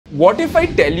What if I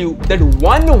tell you that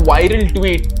one viral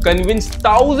tweet convinced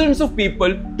thousands of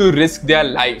people to risk their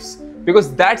lives?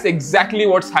 Because that's exactly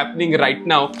what's happening right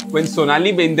now when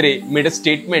Sonali Bendre made a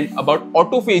statement about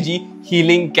autophagy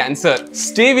healing cancer.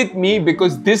 Stay with me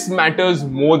because this matters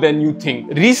more than you think.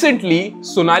 Recently,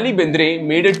 Sonali Bendre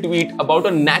made a tweet about a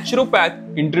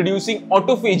naturopath introducing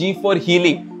autophagy for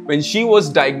healing when she was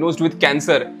diagnosed with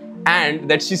cancer, and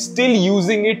that she's still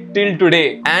using it till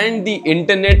today. And the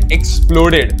internet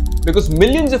exploded because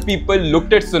millions of people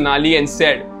looked at Sonali and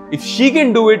said, if she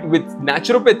can do it with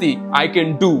naturopathy, I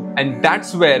can do. And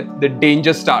that's where the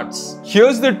danger starts.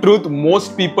 Here's the truth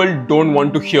most people don't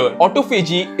want to hear.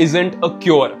 Autophagy isn't a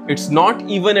cure. It's not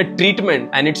even a treatment,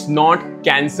 and it's not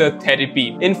cancer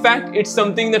therapy. In fact, it's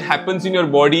something that happens in your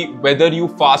body whether you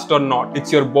fast or not.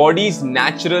 It's your body's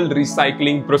natural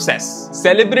recycling process.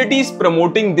 Celebrities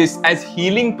promoting this as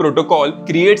healing protocol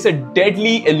creates a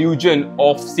deadly illusion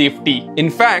of safety. In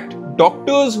fact,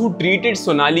 doctors who treated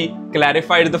Sonali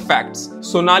clarified the facts.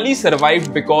 Sonali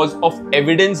survived because of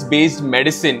evidence-based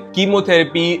medicine,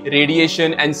 chemotherapy,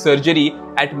 radiation and surgery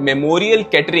at Memorial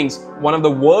Kettering's, one of the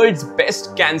world's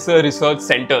best cancer research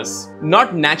centers. Not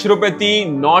naturopathy,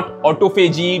 not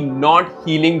autophagy, not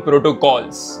healing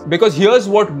protocols. Because here's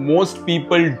what most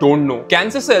people don't know.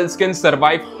 Cancer cells can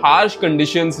survive harsh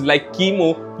conditions like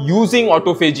chemo using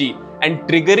autophagy, and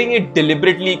triggering it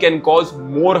deliberately can cause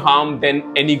more harm than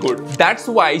any good. That's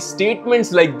why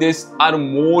statements like this are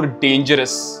more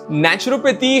dangerous.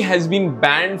 Naturopathy has been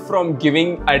banned from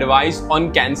giving advice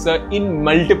on cancer in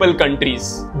multiple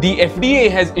countries. The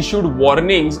FDA has issued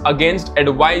warnings against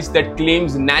advice that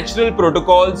claims natural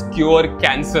protocols cure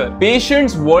cancer.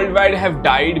 Patients worldwide have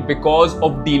died because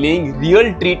of delaying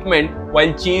real treatment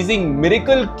while chasing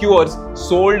miracle cures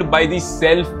sold by the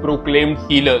self-proclaimed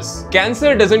healers.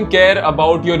 Cancer doesn't care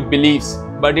about your beliefs,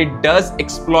 but it does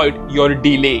exploit your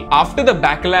delay. After the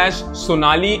backlash,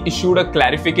 Sonali issued a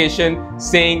clarification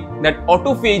saying that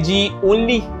autophagy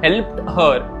only helped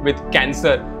her with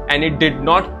cancer and it did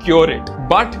not cure it.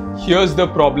 But here's the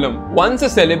problem. Once a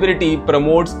celebrity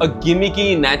promotes a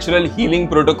gimmicky natural healing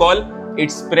protocol, it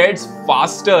spreads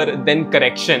faster than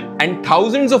correction, and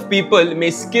thousands of people may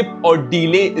skip or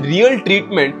delay real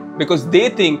treatment because they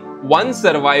think one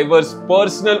survivor's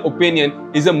personal opinion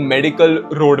is a medical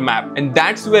roadmap. And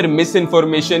that's where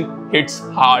misinformation hits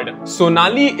hard.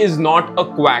 Sonali is not a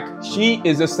quack, she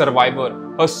is a survivor.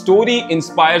 Her story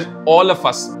inspires all of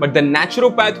us, but the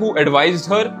naturopath who advised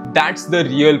her, that's the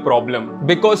real problem.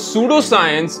 Because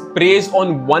pseudoscience preys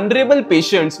on vulnerable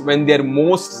patients when they're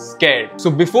most scared. So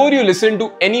before you listen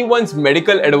to anyone's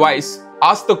medical advice,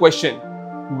 ask the question,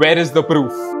 where is the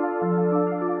proof?